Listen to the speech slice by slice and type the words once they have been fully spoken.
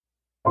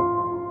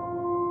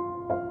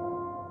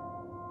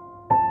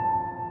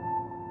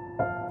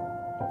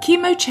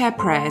Chemo Chair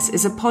Prayers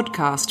is a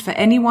podcast for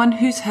anyone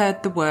who's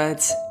heard the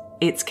words,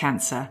 "It's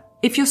cancer."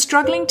 If you're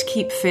struggling to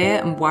keep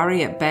fear and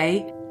worry at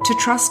bay, to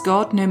trust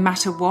God no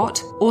matter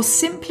what, or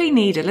simply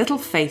need a little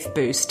faith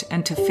boost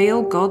and to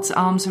feel God's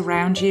arms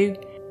around you,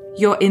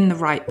 you're in the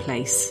right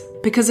place.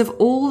 Because of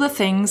all the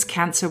things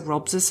cancer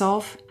robs us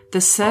of,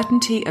 the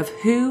certainty of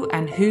who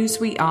and whose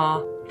we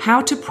are,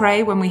 how to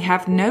pray when we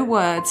have no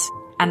words,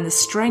 and the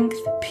strength,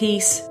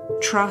 peace,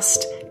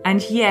 trust,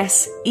 and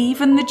yes,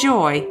 even the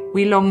joy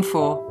we long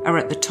for are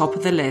at the top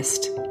of the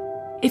list.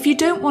 If you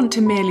don't want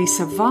to merely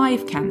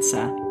survive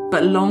cancer,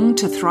 but long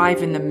to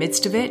thrive in the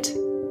midst of it,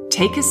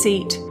 take a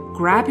seat,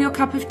 grab your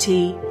cup of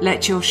tea,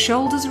 let your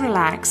shoulders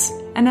relax,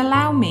 and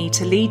allow me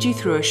to lead you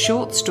through a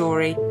short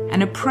story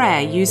and a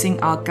prayer using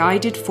our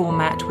guided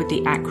format with the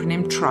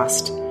acronym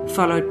TRUST,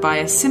 followed by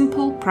a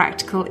simple,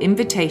 practical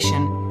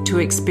invitation to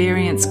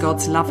experience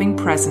God's loving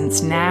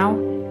presence now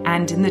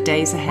and in the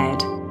days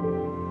ahead.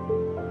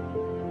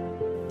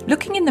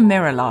 Looking in the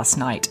mirror last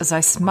night as I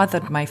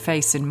smothered my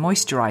face in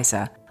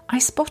moisturiser, I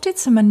spotted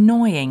some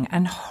annoying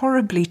and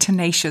horribly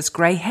tenacious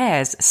grey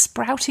hairs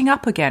sprouting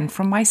up again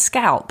from my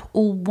scalp,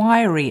 all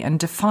wiry and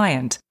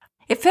defiant.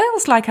 It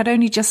feels like I'd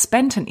only just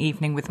spent an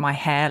evening with my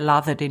hair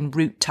lathered in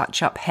Root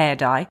Touch-Up hair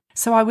dye,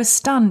 so I was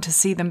stunned to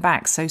see them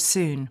back so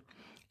soon.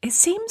 It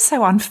seems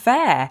so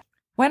unfair.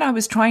 When I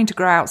was trying to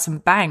grow out some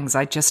bangs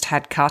I just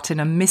had cut in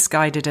a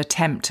misguided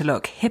attempt to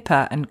look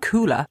hipper and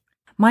cooler,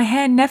 my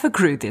hair never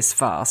grew this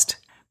fast.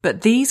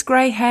 But these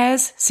grey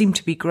hairs seemed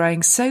to be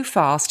growing so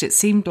fast it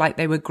seemed like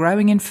they were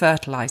growing in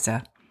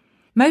fertiliser.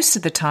 Most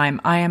of the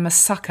time I am a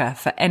sucker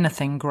for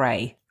anything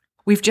grey.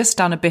 We've just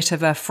done a bit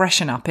of a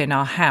freshen up in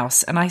our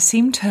house and I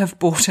seem to have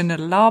bought an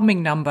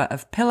alarming number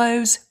of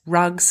pillows,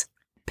 rugs,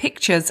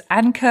 pictures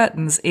and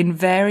curtains in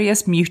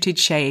various muted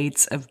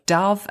shades of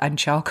dove and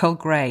charcoal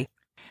grey.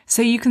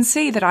 So you can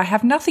see that I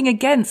have nothing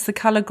against the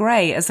colour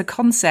grey as a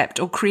concept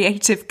or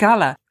creative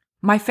colour.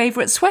 My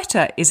favourite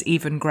sweater is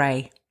even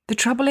grey. The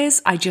trouble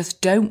is, I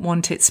just don't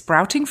want it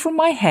sprouting from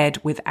my head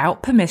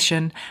without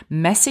permission,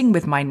 messing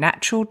with my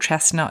natural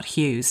chestnut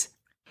hues.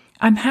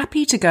 I'm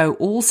happy to go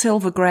all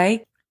silver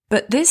grey,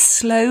 but this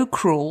slow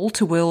crawl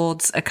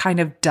towards a kind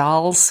of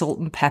dull salt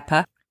and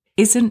pepper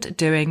isn't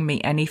doing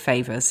me any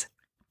favours.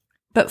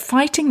 But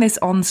fighting this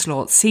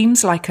onslaught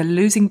seems like a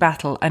losing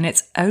battle, and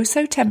it's oh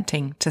so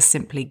tempting to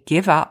simply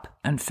give up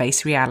and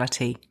face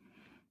reality.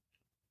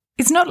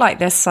 It's not like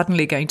they're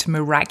suddenly going to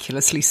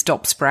miraculously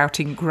stop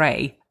sprouting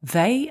grey.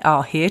 They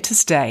are here to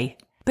stay.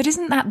 But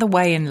isn't that the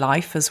way in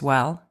life as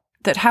well?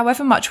 That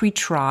however much we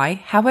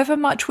try, however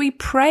much we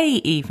pray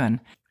even,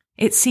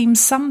 it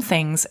seems some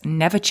things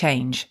never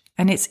change,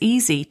 and it's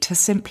easy to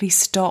simply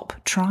stop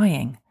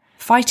trying.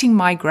 Fighting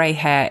my grey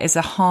hair is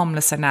a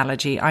harmless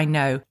analogy, I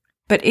know,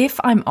 but if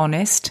I'm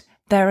honest,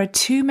 there are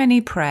too many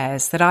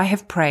prayers that I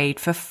have prayed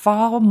for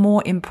far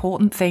more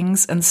important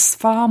things and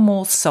far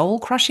more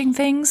soul-crushing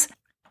things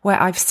where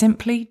I've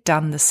simply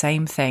done the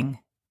same thing.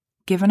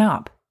 Given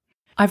up.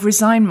 I've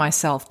resigned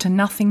myself to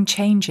nothing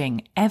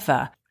changing,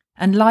 ever,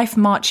 and life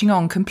marching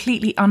on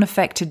completely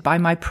unaffected by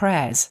my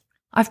prayers.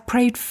 I've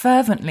prayed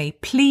fervently,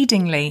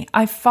 pleadingly,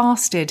 I've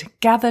fasted,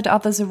 gathered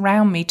others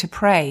around me to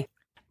pray,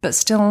 but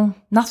still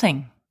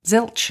nothing.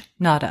 Zilch,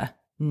 nada,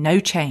 no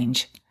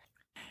change.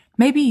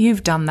 Maybe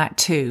you've done that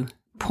too,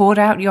 poured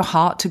out your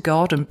heart to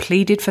God and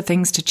pleaded for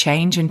things to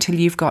change until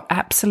you've got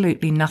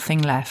absolutely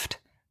nothing left.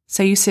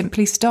 So you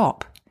simply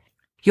stop.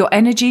 Your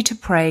energy to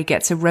pray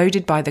gets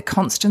eroded by the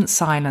constant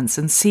silence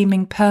and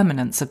seeming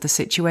permanence of the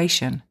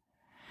situation.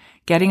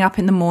 Getting up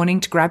in the morning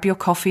to grab your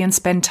coffee and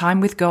spend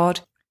time with God,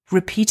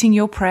 repeating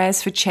your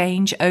prayers for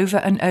change over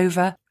and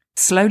over,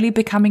 slowly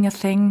becoming a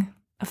thing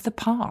of the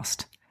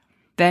past.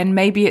 Then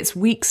maybe it's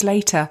weeks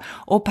later,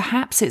 or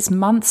perhaps it's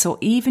months or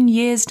even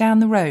years down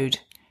the road.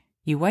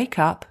 You wake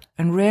up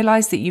and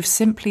realize that you've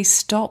simply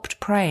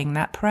stopped praying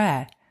that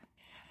prayer.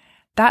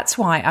 That's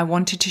why I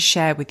wanted to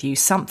share with you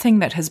something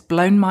that has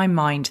blown my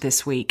mind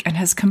this week and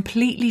has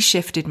completely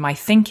shifted my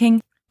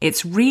thinking.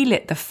 It's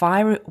relit the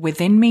fire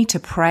within me to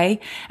pray,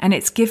 and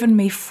it's given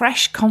me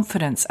fresh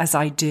confidence as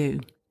I do.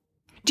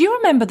 Do you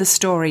remember the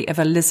story of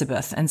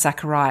Elizabeth and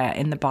Zechariah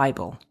in the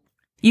Bible?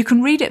 You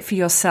can read it for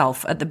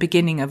yourself at the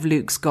beginning of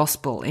Luke's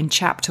Gospel in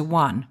chapter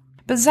 1.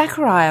 But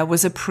Zechariah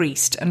was a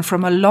priest and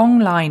from a long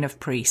line of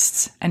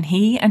priests, and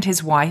he and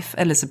his wife,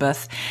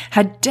 Elizabeth,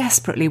 had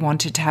desperately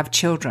wanted to have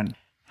children.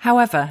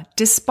 However,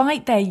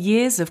 despite their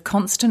years of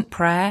constant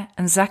prayer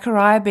and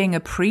Zechariah being a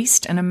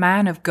priest and a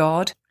man of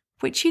God,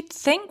 which you'd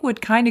think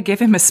would kind of give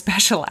him a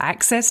special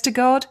access to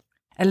God,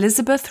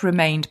 Elizabeth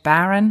remained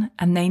barren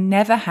and they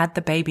never had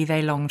the baby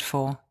they longed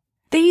for.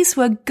 These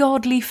were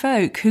godly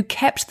folk who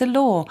kept the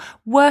law,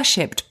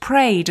 worshipped,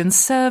 prayed and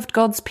served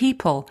God's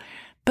people,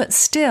 but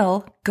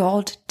still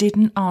God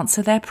didn't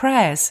answer their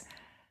prayers.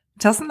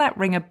 Doesn't that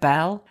ring a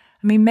bell?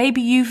 I mean, maybe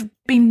you've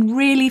been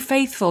really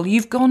faithful,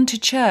 you've gone to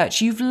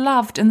church, you've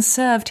loved and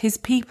served his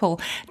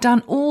people,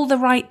 done all the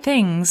right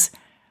things,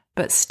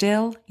 but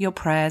still your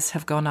prayers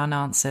have gone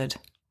unanswered.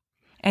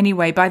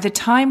 Anyway, by the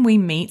time we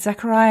meet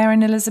Zechariah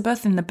and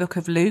Elizabeth in the book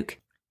of Luke,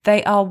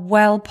 They are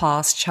well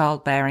past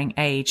childbearing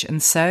age,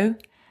 and so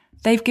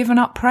they've given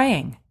up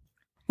praying.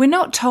 We're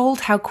not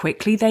told how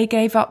quickly they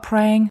gave up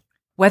praying,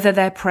 whether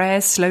their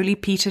prayers slowly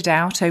petered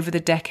out over the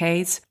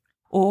decades,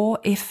 or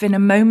if in a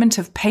moment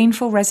of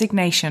painful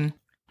resignation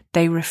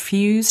they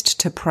refused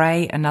to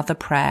pray another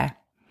prayer,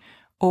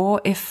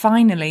 or if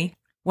finally,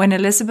 when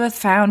Elizabeth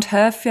found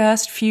her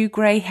first few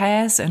grey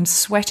hairs and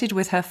sweated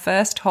with her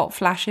first hot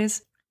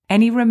flashes,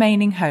 any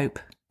remaining hope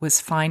was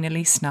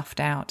finally snuffed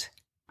out.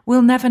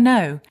 We'll never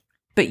know,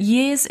 but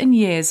years and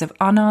years of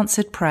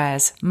unanswered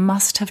prayers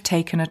must have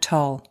taken a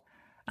toll,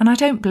 and I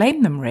don't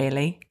blame them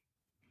really.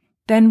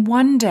 Then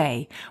one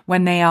day,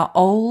 when they are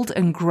old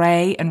and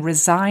grey and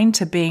resigned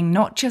to being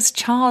not just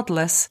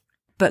childless,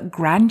 but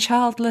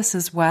grandchildless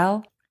as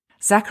well,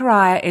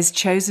 Zechariah is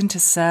chosen to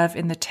serve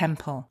in the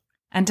temple,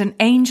 and an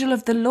angel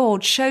of the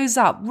Lord shows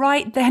up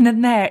right then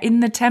and there in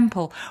the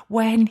temple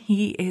when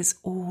he is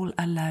all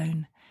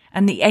alone.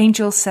 And the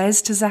angel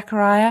says to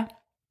Zechariah,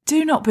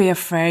 "Do not be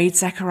afraid,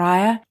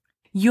 Zechariah.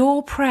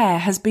 Your prayer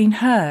has been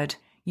heard.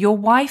 Your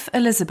wife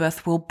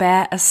Elizabeth will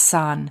bear a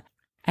son,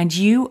 and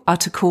you are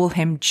to call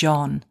him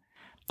John."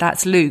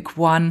 That's Luke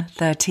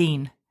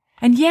 1:13.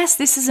 And yes,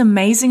 this is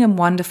amazing and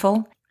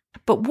wonderful,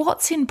 but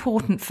what's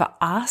important for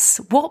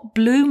us, what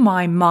blew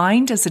my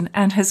mind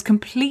and has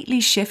completely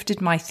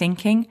shifted my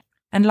thinking,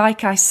 and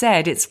like I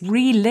said, it's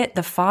relit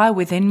the fire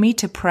within me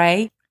to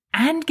pray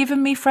and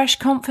given me fresh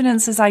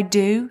confidence as I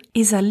do,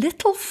 is a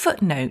little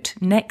footnote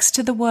next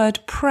to the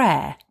word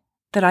prayer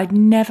that I'd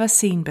never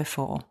seen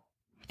before.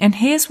 And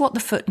here's what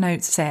the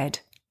footnote said.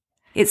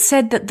 It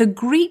said that the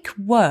Greek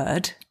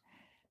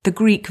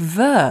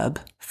verb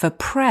for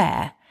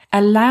prayer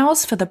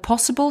allows for the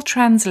possible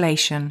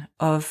translation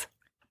of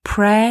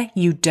prayer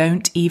you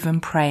don't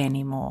even pray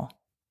anymore.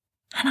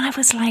 And I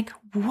was like,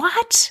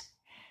 what?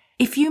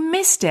 If you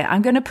missed it,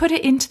 I'm going to put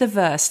it into the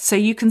verse so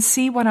you can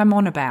see what I'm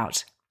on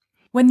about.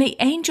 When the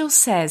angel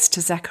says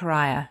to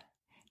Zechariah,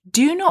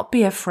 "Do not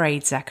be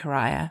afraid,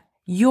 Zechariah,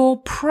 your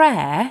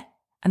prayer,"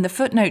 and the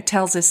footnote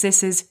tells us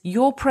this is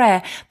your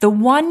prayer, the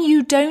one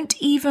you don't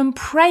even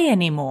pray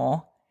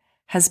anymore,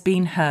 has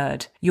been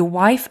heard. Your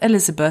wife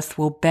Elizabeth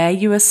will bear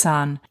you a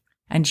son,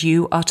 and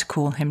you are to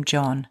call him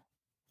John.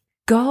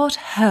 God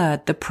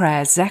heard the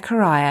prayer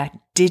Zechariah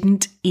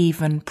didn't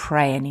even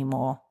pray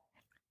anymore.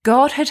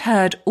 God had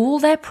heard all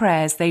their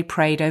prayers they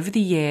prayed over the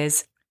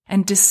years,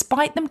 and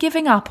despite them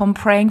giving up on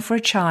praying for a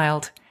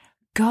child,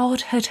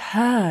 God had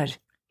heard.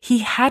 He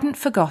hadn't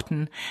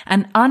forgotten,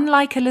 and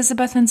unlike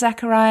Elizabeth and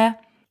Zechariah,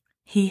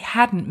 he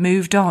hadn't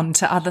moved on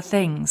to other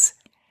things.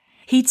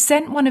 He'd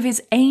sent one of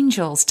his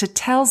angels to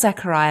tell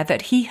Zechariah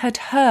that he had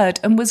heard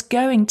and was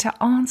going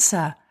to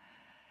answer.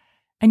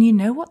 And you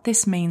know what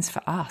this means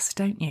for us,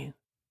 don't you?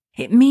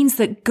 It means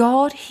that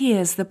God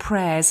hears the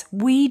prayers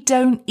we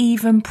don't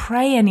even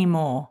pray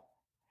anymore.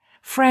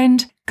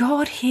 Friend,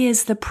 God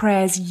hears the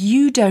prayers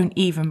you don't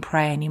even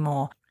pray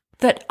anymore,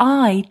 that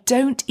I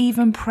don't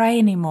even pray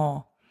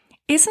anymore.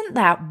 Isn't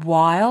that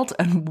wild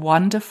and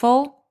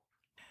wonderful?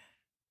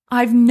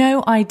 I've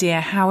no idea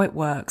how it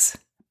works,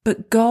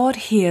 but God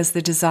hears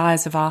the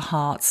desires of our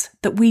hearts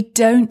that we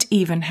don't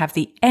even have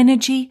the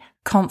energy,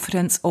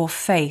 confidence, or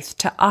faith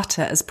to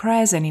utter as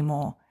prayers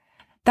anymore.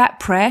 That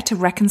prayer to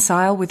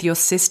reconcile with your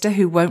sister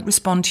who won't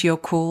respond to your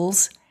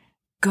calls,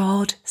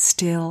 God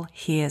still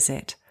hears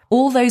it.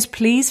 All those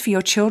pleas for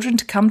your children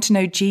to come to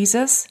know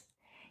Jesus,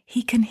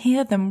 he can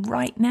hear them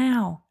right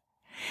now.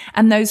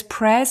 And those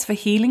prayers for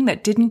healing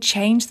that didn't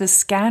change the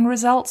scan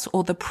results,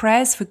 or the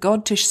prayers for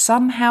God to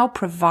somehow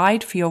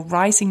provide for your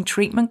rising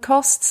treatment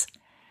costs,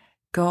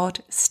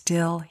 God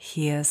still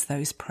hears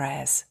those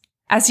prayers.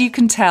 As you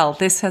can tell,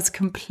 this has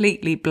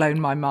completely blown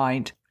my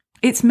mind.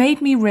 It's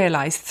made me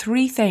realize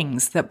 3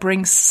 things that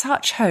bring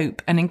such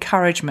hope and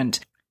encouragement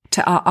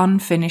to our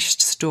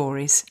unfinished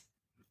stories.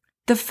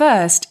 The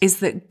first is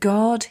that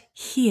God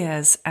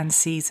hears and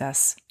sees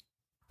us.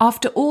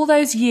 After all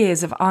those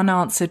years of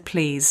unanswered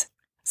pleas,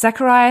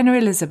 Zechariah and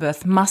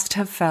Elizabeth must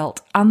have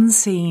felt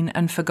unseen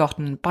and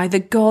forgotten by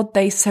the God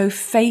they so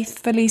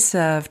faithfully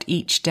served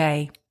each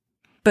day.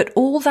 But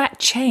all that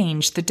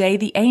changed the day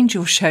the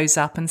angel shows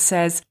up and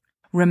says,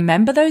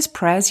 "Remember those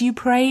prayers you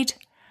prayed?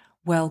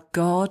 Well,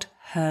 God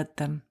heard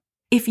them."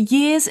 If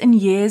years and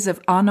years of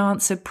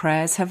unanswered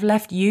prayers have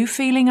left you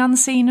feeling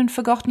unseen and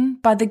forgotten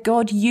by the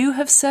God you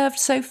have served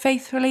so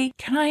faithfully,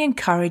 can I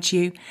encourage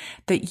you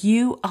that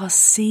you are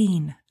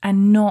seen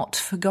and not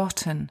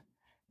forgotten,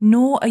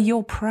 nor are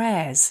your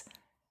prayers.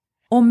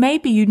 Or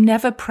maybe you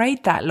never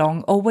prayed that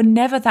long or were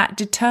never that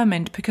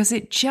determined because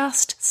it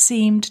just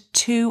seemed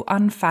too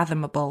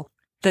unfathomable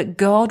that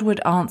God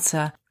would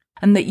answer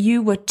and that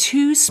you were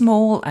too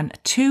small and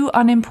too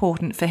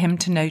unimportant for him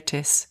to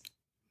notice.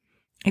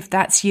 If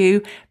that's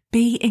you,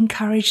 be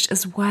encouraged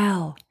as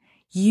well.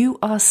 You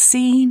are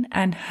seen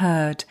and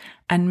heard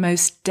and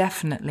most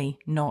definitely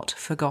not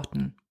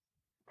forgotten.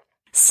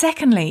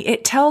 Secondly,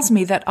 it tells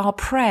me that our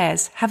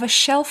prayers have a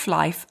shelf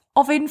life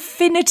of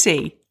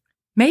infinity.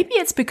 Maybe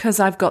it's because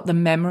I've got the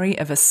memory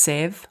of a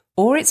sieve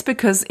or it's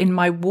because in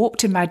my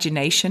warped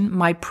imagination,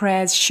 my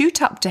prayers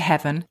shoot up to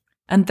heaven,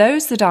 and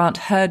those that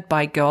aren't heard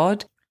by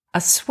God are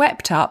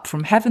swept up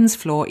from heaven's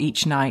floor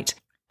each night,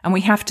 and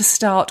we have to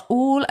start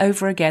all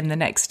over again the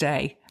next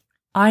day.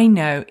 I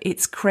know,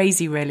 it's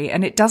crazy really,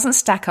 and it doesn't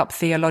stack up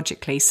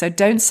theologically, so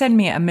don't send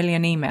me a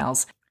million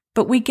emails.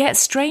 But we get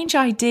strange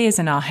ideas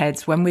in our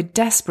heads when we're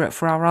desperate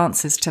for our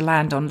answers to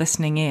land on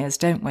listening ears,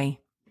 don't we?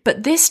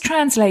 But this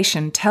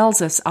translation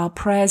tells us our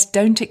prayers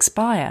don't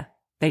expire.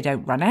 They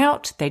don't run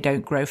out, they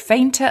don't grow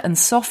fainter and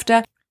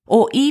softer,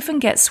 or even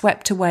get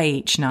swept away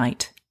each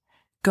night.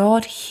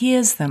 God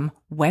hears them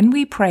when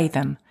we pray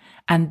them,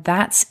 and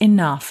that's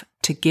enough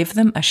to give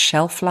them a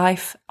shelf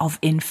life of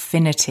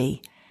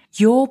infinity.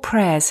 Your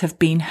prayers have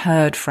been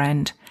heard,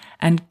 friend,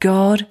 and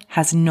God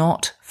has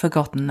not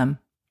forgotten them.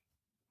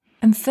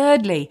 And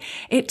thirdly,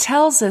 it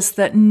tells us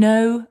that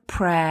no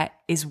prayer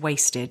is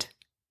wasted.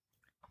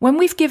 When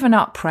we've given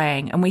up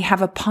praying and we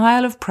have a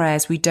pile of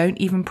prayers we don't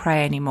even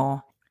pray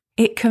anymore,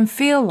 it can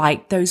feel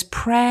like those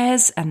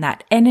prayers and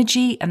that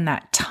energy and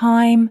that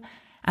time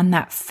and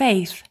that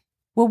faith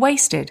were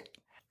wasted.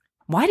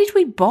 Why did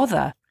we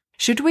bother?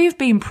 Should we have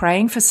been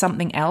praying for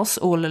something else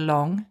all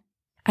along?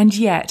 And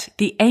yet,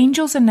 the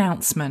angel's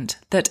announcement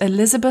that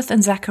Elizabeth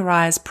and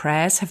Zachariah's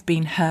prayers have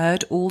been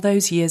heard all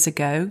those years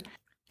ago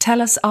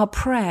tell us our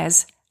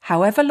prayers,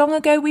 however long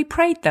ago we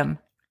prayed them,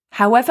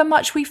 however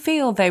much we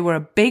feel they were a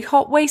big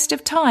hot waste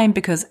of time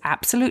because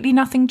absolutely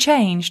nothing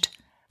changed,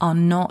 are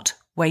not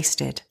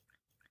wasted.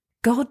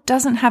 God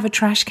doesn't have a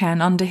trash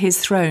can under his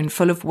throne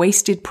full of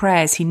wasted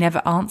prayers he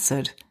never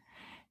answered.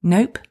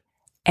 Nope,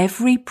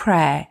 every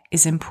prayer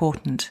is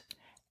important.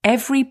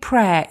 Every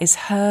prayer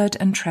is heard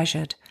and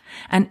treasured,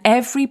 and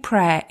every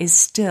prayer is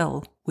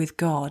still with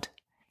God.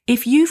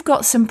 If you've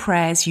got some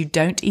prayers you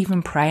don't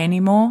even pray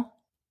anymore,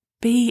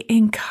 be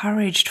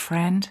encouraged,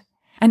 friend.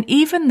 And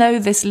even though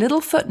this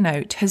little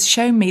footnote has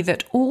shown me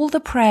that all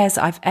the prayers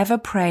I've ever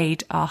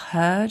prayed are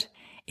heard,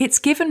 it's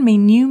given me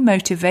new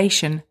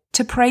motivation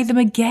to pray them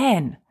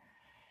again.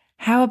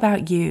 How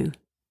about you?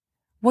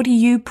 What are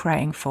you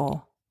praying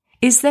for?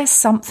 Is there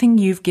something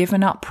you've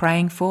given up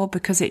praying for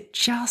because it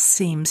just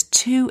seems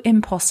too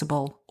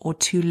impossible or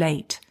too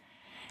late?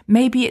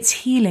 Maybe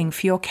it's healing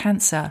for your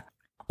cancer,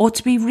 or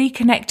to be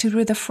reconnected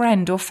with a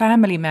friend or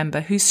family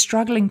member who's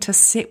struggling to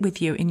sit with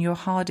you in your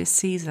hardest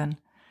season.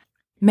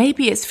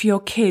 Maybe it's for your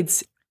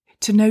kids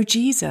to know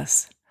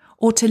Jesus,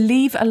 or to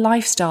leave a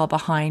lifestyle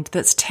behind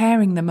that's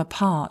tearing them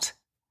apart.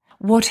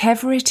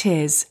 Whatever it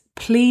is,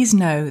 please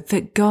know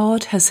that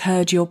God has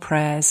heard your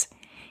prayers,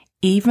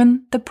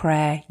 even the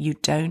prayer you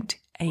don't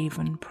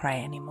even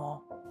pray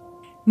anymore.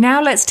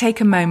 Now let's take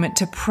a moment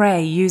to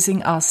pray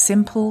using our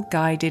simple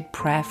guided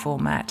prayer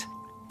format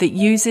that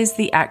uses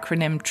the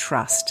acronym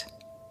TRUST.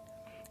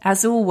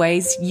 As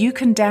always, you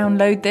can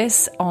download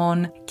this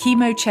on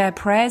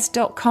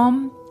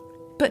chemochairprayers.com,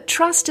 but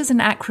TRUST is an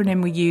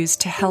acronym we use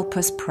to help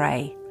us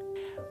pray,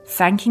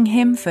 thanking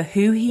him for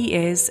who he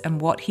is and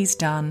what he's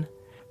done,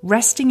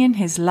 resting in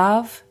his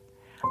love,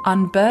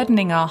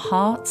 unburdening our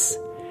hearts,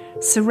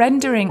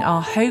 surrendering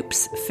our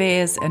hopes,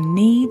 fears and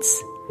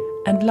needs,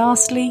 and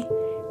lastly,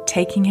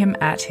 taking him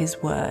at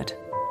his word.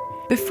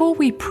 Before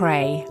we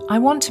pray, I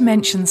want to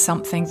mention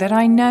something that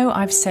I know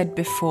I've said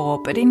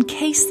before, but in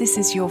case this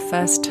is your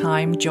first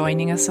time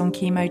joining us on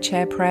Chemo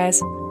Chair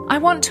Prayers, I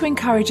want to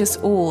encourage us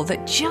all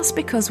that just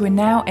because we're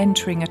now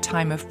entering a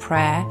time of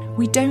prayer,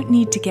 we don't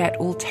need to get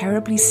all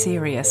terribly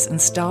serious and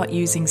start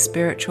using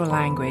spiritual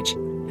language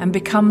and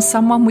become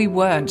someone we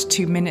weren't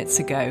 2 minutes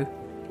ago.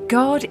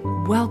 God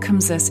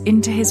welcomes us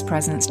into his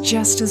presence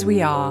just as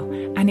we are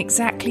and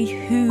exactly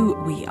who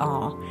we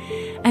are.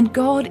 And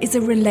God is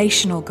a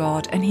relational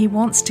God, and he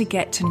wants to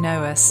get to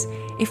know us.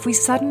 If we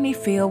suddenly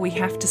feel we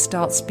have to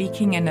start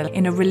speaking in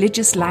a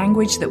religious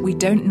language that we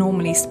don't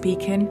normally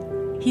speak in,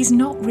 he's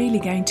not really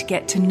going to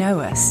get to know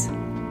us.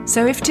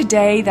 So if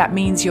today that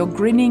means you're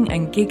grinning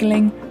and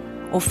giggling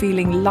or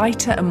feeling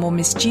lighter and more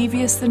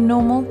mischievous than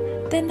normal,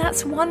 then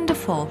that's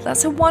wonderful.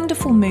 That's a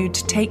wonderful mood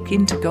to take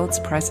into God's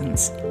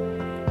presence.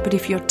 But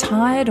if you're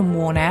tired and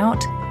worn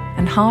out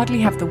and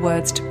hardly have the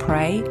words to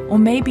pray, or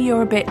maybe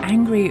you're a bit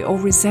angry or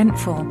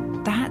resentful,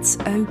 that's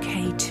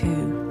okay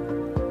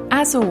too.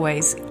 As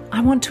always, I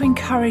want to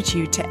encourage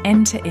you to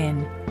enter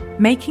in,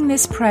 making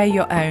this prayer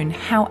your own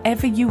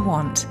however you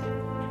want.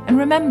 And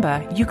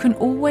remember, you can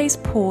always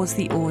pause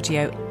the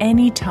audio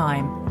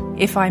anytime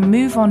if I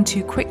move on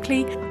too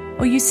quickly,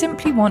 or you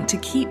simply want to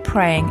keep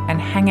praying and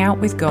hang out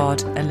with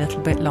God a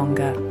little bit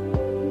longer.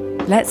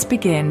 Let's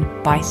begin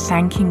by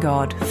thanking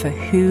God for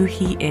who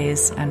he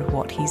is and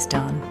what he's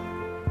done.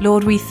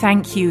 Lord, we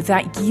thank you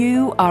that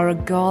you are a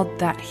God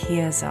that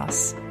hears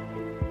us,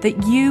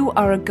 that you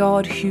are a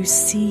God who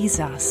sees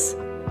us.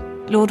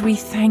 Lord, we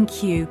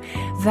thank you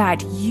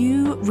that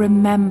you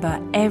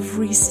remember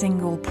every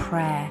single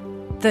prayer,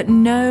 that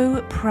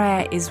no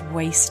prayer is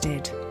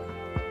wasted.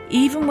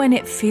 Even when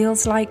it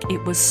feels like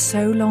it was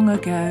so long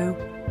ago,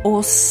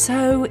 or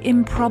so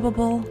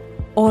improbable,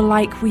 or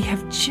like we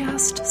have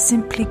just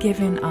simply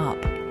given up,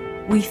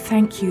 We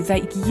thank you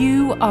that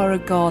you are a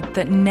God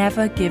that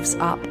never gives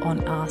up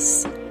on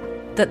us,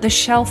 that the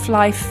shelf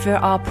life for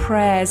our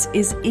prayers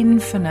is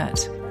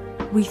infinite.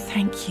 We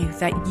thank you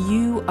that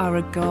you are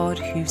a God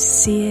who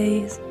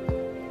sees.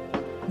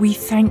 We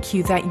thank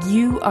you that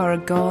you are a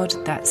God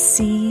that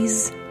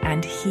sees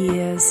and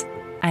hears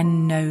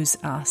and knows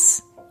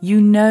us.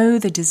 You know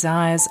the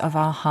desires of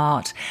our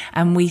heart,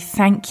 and we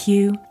thank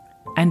you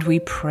and we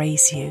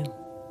praise you.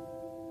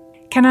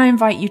 Can I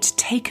invite you to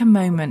take a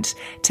moment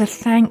to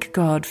thank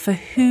God for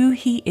who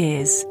He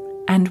is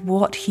and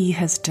what He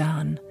has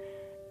done?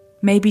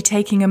 Maybe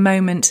taking a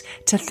moment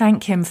to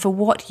thank Him for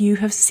what you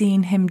have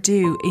seen Him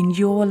do in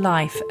your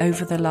life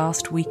over the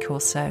last week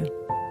or so.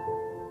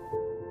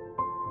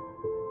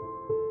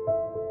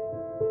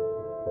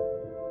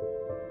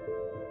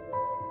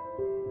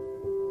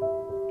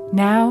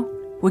 Now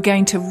we're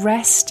going to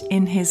rest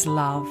in His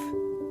love.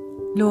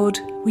 Lord,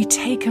 we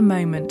take a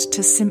moment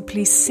to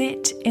simply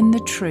sit in the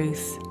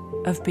truth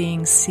of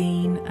being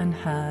seen and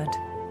heard.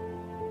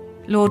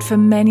 Lord, for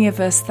many of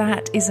us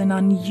that is an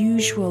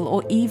unusual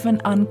or even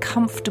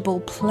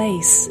uncomfortable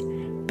place,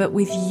 but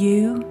with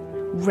you,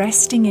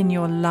 resting in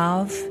your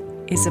love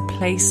is a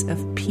place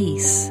of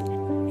peace.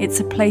 It's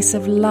a place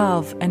of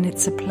love and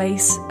it's a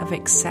place of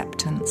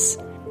acceptance.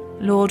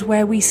 Lord,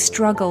 where we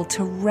struggle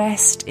to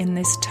rest in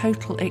this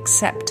total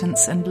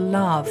acceptance and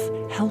love,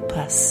 help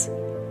us.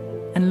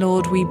 And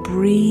Lord, we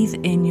breathe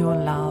in your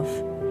love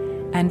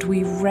and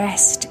we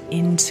rest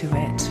into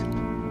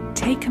it.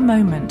 Take a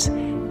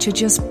moment to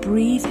just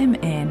breathe Him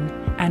in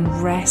and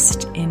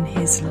rest in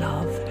His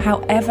love,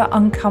 however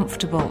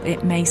uncomfortable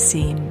it may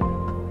seem.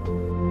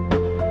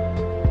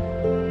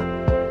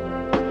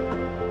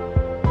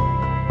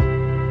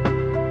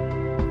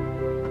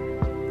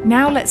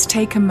 Now let's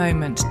take a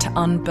moment to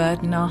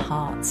unburden our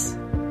hearts.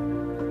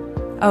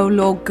 Oh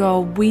Lord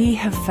God, we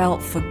have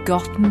felt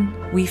forgotten,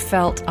 we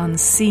felt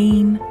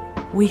unseen,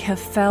 we have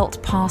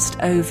felt passed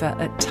over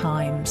at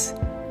times.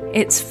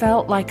 It's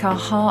felt like our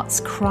heart's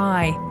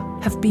cry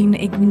have been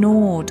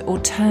ignored or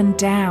turned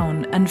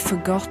down and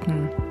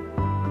forgotten.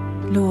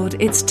 Lord,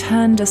 it's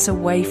turned us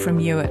away from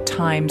you at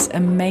times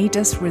and made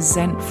us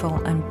resentful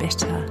and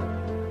bitter.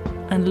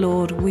 And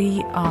Lord,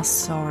 we are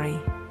sorry.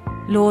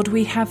 Lord,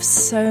 we have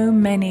so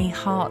many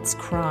heart's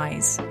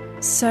cries,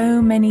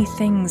 so many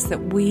things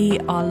that we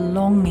are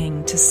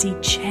longing to see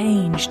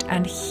changed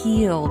and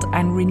healed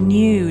and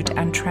renewed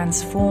and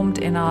transformed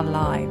in our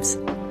lives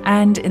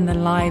and in the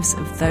lives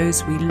of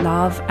those we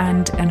love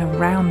and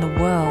around the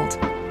world.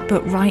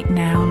 But right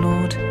now,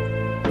 Lord,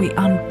 we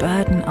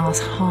unburden our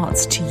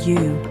hearts to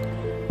you.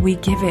 We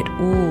give it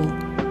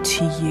all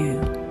to you.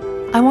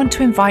 I want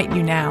to invite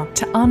you now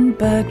to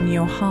unburden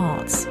your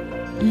hearts.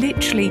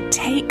 Literally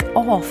take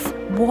off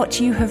what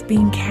you have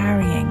been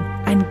carrying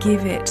and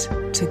give it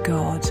to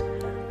God.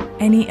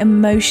 Any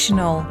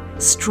emotional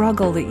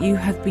struggle that you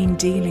have been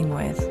dealing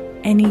with,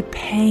 any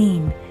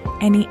pain,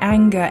 any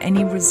anger,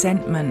 any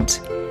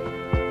resentment,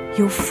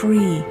 you're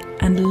free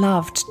and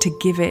loved to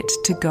give it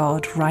to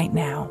God right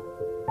now.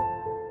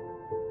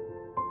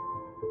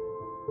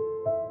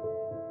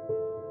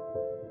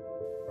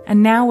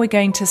 And now we're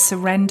going to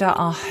surrender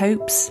our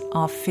hopes,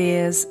 our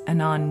fears,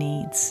 and our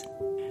needs.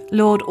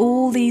 Lord,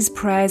 all these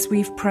prayers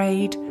we've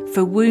prayed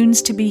for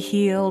wounds to be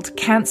healed,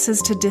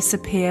 cancers to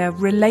disappear,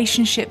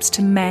 relationships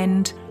to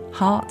mend,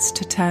 hearts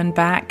to turn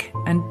back,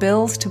 and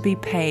bills to be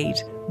paid,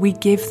 we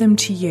give them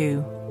to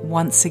you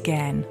once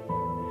again.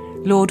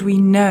 Lord, we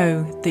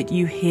know that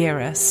you hear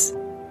us.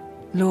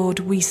 Lord,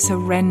 we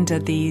surrender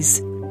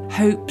these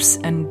hopes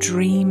and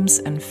dreams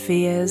and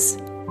fears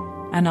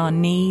and our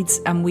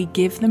needs, and we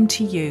give them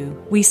to you.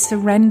 We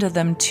surrender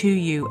them to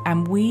you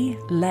and we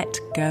let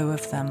go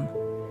of them.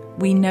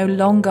 We no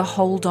longer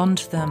hold on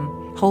to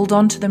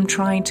them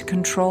trying to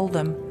control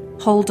them,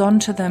 hold on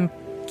to them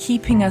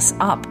keeping us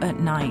up at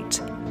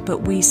night, but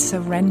we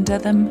surrender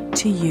them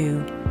to you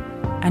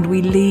and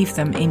we leave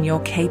them in your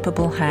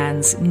capable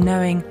hands,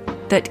 knowing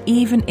that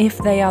even if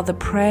they are the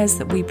prayers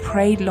that we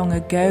prayed long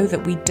ago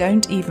that we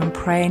don't even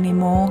pray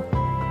anymore,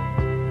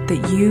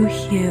 that you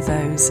hear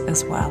those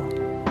as well.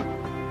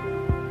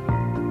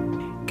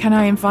 Can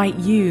I invite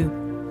you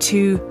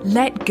to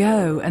let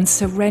go and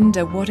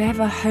surrender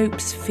whatever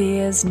hopes,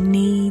 fears,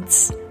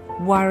 needs,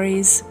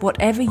 worries,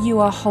 whatever you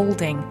are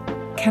holding?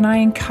 Can I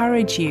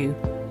encourage you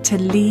to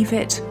leave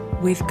it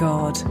with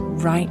God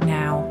right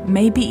now?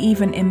 Maybe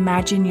even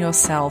imagine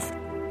yourself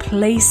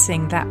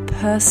placing that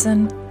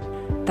person,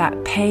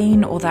 that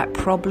pain or that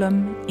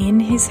problem in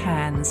His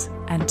hands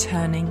and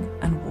turning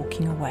and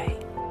walking away.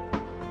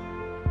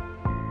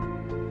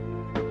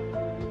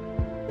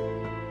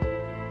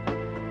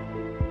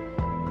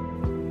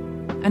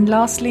 And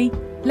lastly,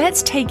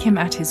 let's take Him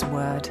at His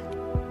word.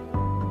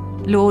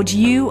 Lord,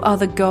 you are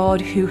the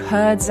God who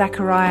heard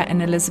Zachariah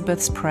and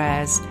Elizabeth's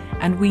prayers,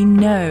 and we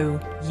know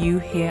you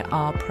hear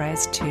our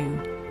prayers too.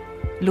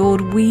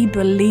 Lord, we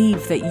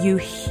believe that you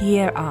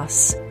hear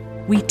us.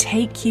 We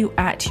take you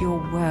at your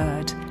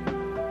word.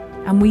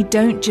 And we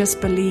don't just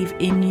believe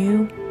in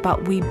you,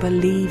 but we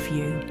believe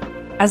you.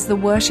 As the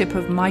worship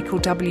of Michael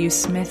W.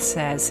 Smith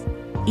says,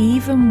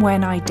 even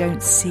when I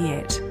don't see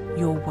it,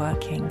 you're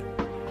working.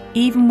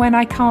 Even when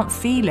I can't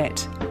feel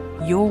it,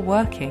 you're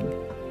working.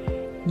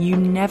 You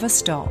never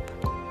stop.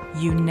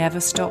 You never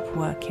stop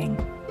working.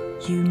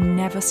 You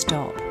never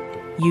stop.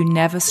 You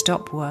never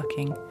stop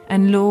working.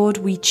 And Lord,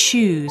 we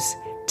choose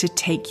to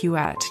take you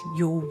at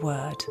your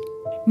word.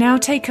 Now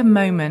take a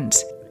moment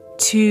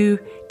to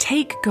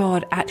take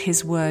God at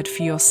his word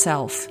for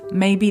yourself.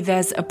 Maybe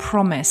there's a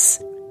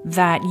promise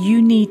that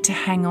you need to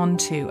hang on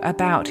to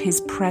about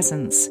his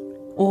presence,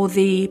 or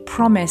the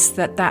promise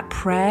that that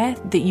prayer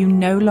that you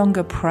no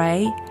longer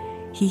pray,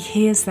 he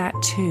hears that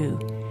too.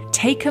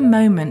 Take a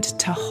moment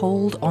to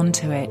hold on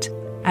to it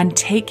and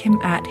take him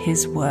at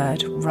his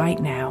word right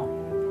now.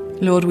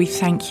 Lord, we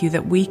thank you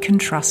that we can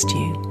trust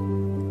you.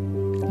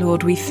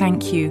 Lord, we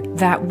thank you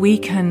that we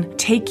can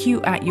take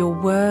you at your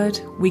word,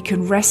 we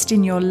can rest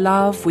in your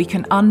love, we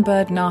can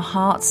unburden our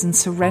hearts and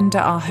surrender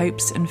our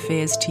hopes and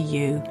fears to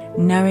you,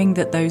 knowing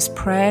that those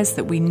prayers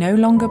that we no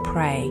longer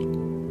pray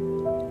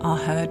are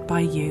heard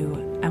by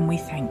you, and we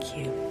thank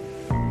you.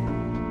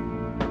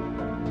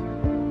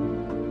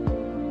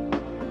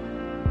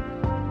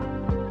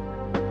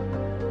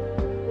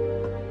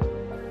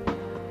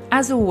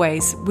 As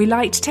always, we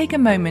like to take a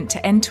moment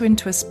to enter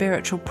into a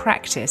spiritual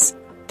practice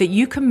that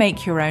you can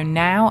make your own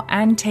now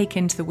and take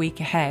into the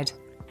week ahead.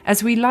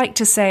 As we like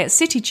to say at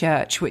City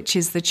Church, which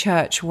is the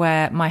church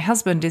where my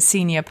husband is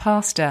senior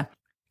pastor,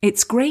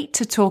 it's great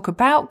to talk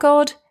about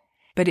God,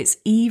 but it's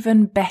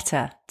even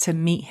better to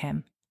meet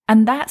him.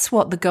 And that's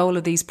what the goal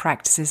of these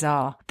practices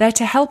are. They're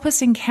to help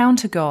us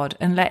encounter God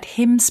and let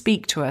him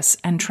speak to us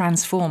and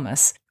transform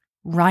us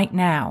right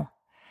now.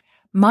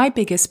 My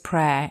biggest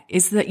prayer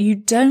is that you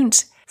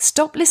don't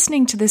stop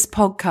listening to this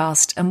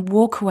podcast and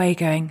walk away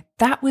going,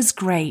 that was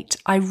great.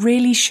 I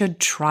really should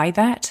try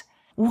that.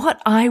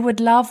 What I would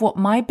love, what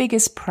my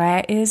biggest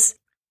prayer is,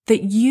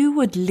 that you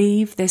would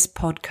leave this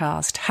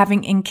podcast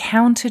having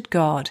encountered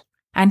God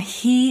and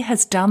he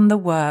has done the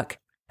work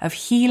of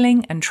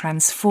healing and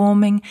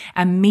transforming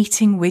and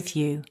meeting with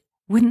you.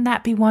 Wouldn't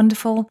that be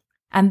wonderful?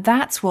 And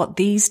that's what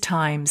these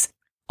times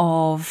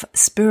of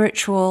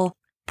spiritual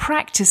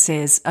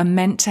practices are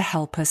meant to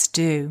help us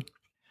do.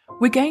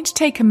 We're going to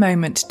take a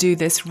moment to do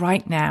this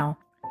right now,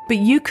 but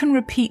you can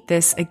repeat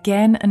this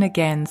again and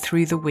again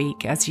through the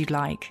week as you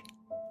like.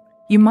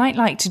 You might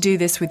like to do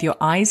this with your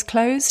eyes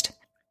closed,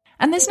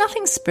 and there's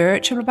nothing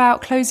spiritual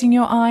about closing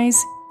your eyes.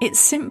 It's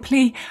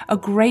simply a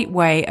great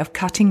way of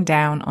cutting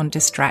down on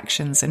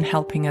distractions and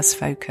helping us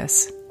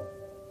focus.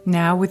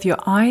 Now, with your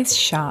eyes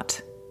shut,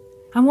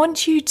 I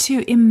want you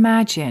to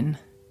imagine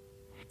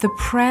the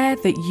prayer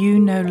that you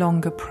no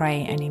longer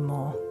pray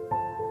anymore.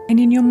 And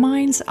in your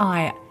mind's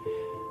eye,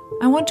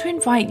 I want to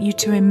invite you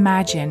to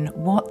imagine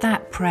what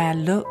that prayer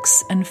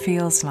looks and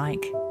feels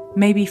like.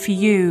 Maybe for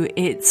you,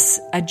 it's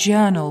a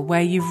journal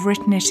where you've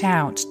written it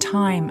out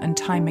time and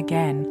time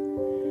again.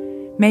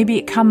 Maybe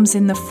it comes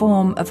in the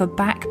form of a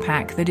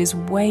backpack that is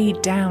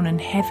weighed down and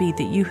heavy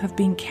that you have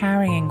been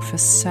carrying for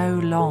so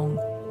long.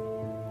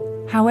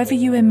 However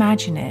you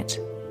imagine it,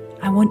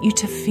 I want you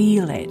to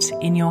feel it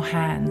in your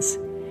hands.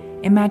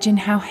 Imagine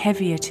how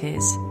heavy it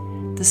is,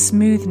 the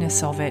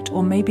smoothness of it,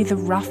 or maybe the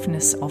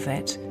roughness of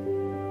it,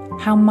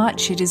 how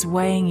much it is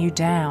weighing you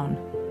down.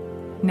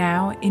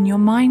 Now, in your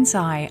mind's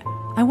eye,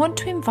 I want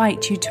to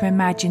invite you to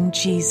imagine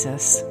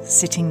Jesus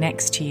sitting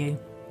next to you.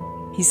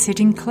 He's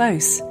sitting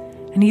close,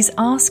 and he's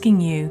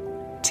asking you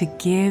to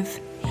give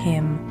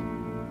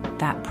him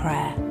that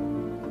prayer.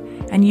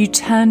 And you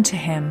turn to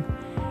him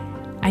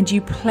and you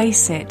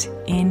place it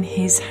in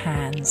his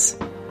hands,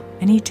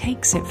 and he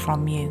takes it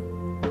from you.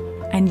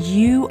 And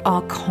you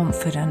are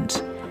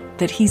confident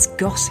that he's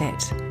got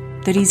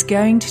it, that he's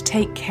going to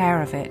take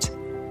care of it,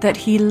 that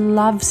he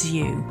loves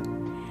you,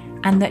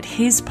 and that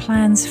his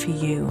plans for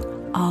you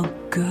are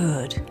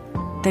good,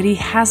 that he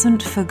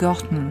hasn't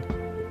forgotten.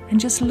 And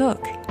just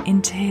look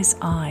into his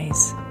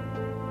eyes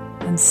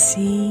and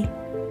see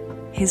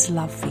his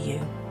love for you.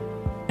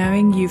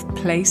 Knowing you've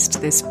placed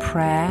this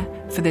prayer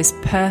for this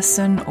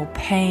person or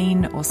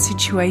pain or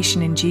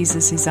situation in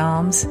Jesus'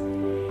 arms,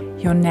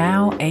 you're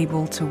now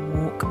able to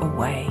walk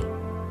away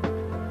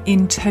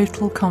in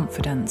total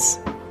confidence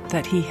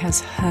that he has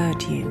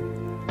heard you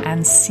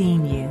and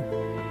seen you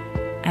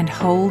and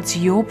holds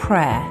your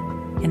prayer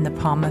in the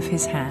palm of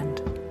his hand.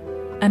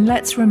 And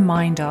let's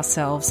remind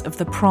ourselves of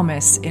the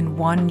promise in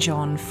 1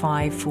 John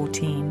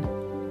 5:14.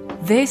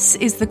 This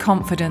is the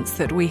confidence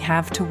that we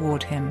have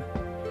toward him,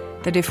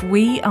 that if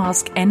we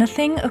ask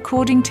anything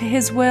according to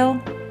his will,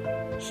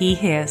 he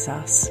hears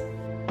us.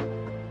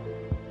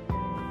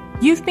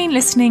 You've been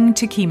listening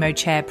to Chemo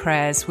Chair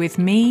Prayers with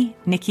me,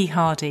 Nikki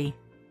Hardy.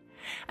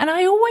 And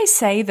I always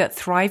say that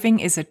thriving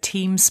is a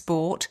team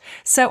sport,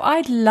 so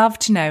I'd love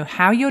to know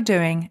how you're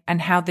doing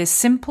and how this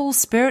simple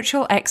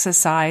spiritual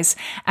exercise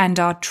and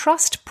our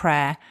trust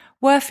prayer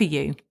were for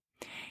you.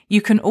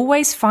 You can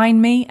always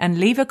find me and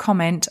leave a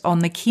comment on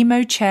the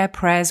Chemo Chair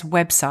Prayers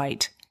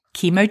website,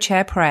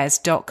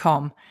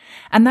 chemochairprayers.com.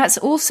 And that's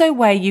also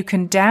where you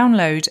can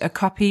download a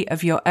copy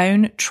of your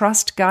own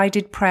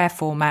trust-guided prayer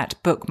format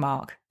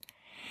bookmark.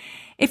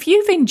 If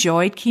you've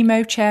enjoyed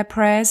Chemo Chair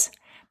Prayers,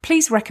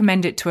 please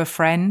recommend it to a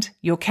friend,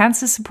 your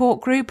cancer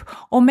support group,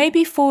 or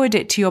maybe forward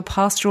it to your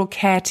pastoral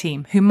care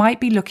team who might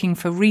be looking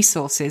for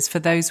resources for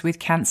those with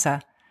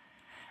cancer.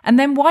 And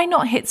then why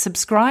not hit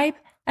subscribe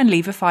and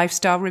leave a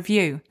 5-star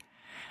review?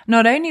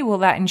 Not only will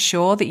that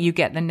ensure that you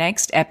get the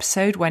next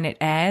episode when it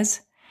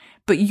airs,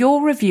 but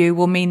your review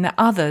will mean that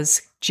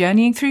others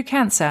journeying through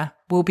cancer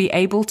will be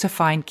able to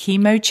find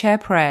Chemo Chair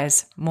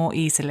Prayers more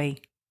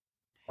easily.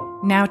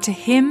 Now to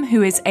Him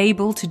who is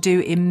able to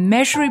do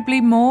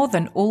immeasurably more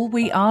than all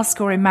we ask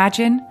or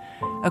imagine,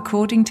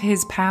 according to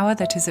His power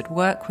that is at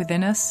work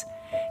within us,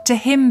 to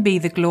Him be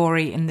the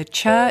glory in the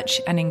Church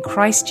and in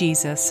Christ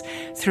Jesus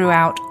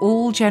throughout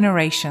all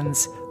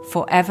generations,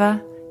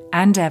 forever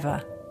and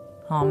ever.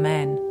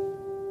 Amen.